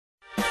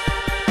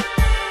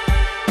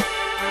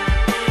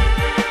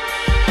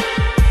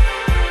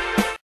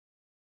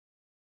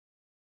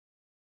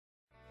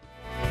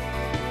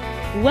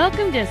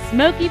Welcome to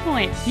Smokey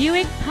Point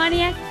Buick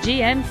Pontiac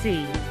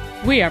GMC.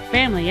 We are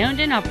family owned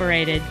and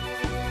operated.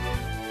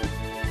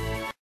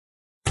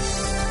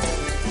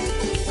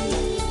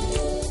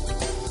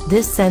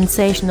 This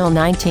sensational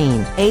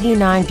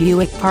 1989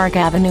 Buick Park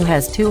Avenue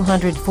has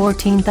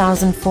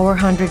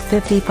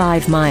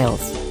 214,455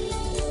 miles.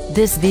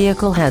 This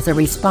vehicle has a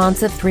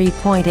responsive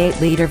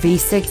 3.8-liter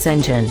V6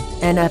 engine,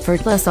 an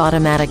effortless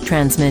automatic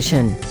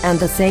transmission, and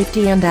the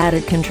safety and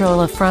added control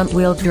of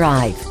front-wheel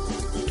drive.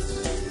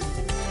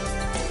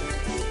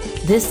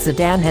 This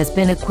sedan has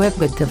been equipped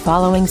with the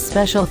following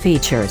special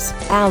features: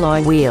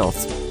 alloy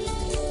wheels.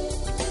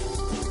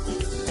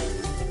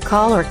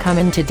 Call or come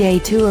in today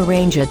to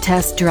arrange a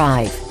test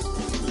drive.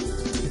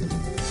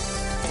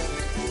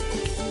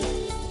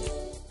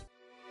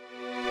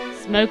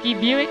 Smokey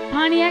Buick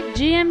Pontiac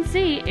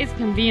GMC is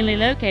conveniently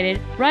located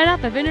right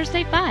off of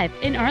Interstate 5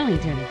 in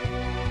Arlington.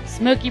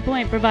 Smokey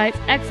Point provides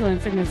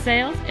excellence in the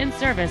sales and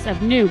service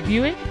of new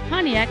Buick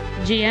Pontiac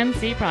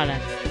GMC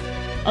products,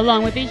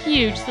 along with a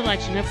huge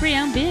selection of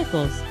pre-owned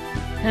vehicles.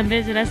 Come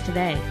visit us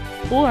today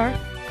or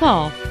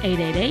call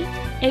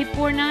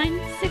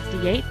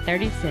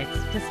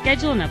 888-849-6836 to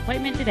schedule an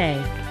appointment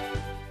today.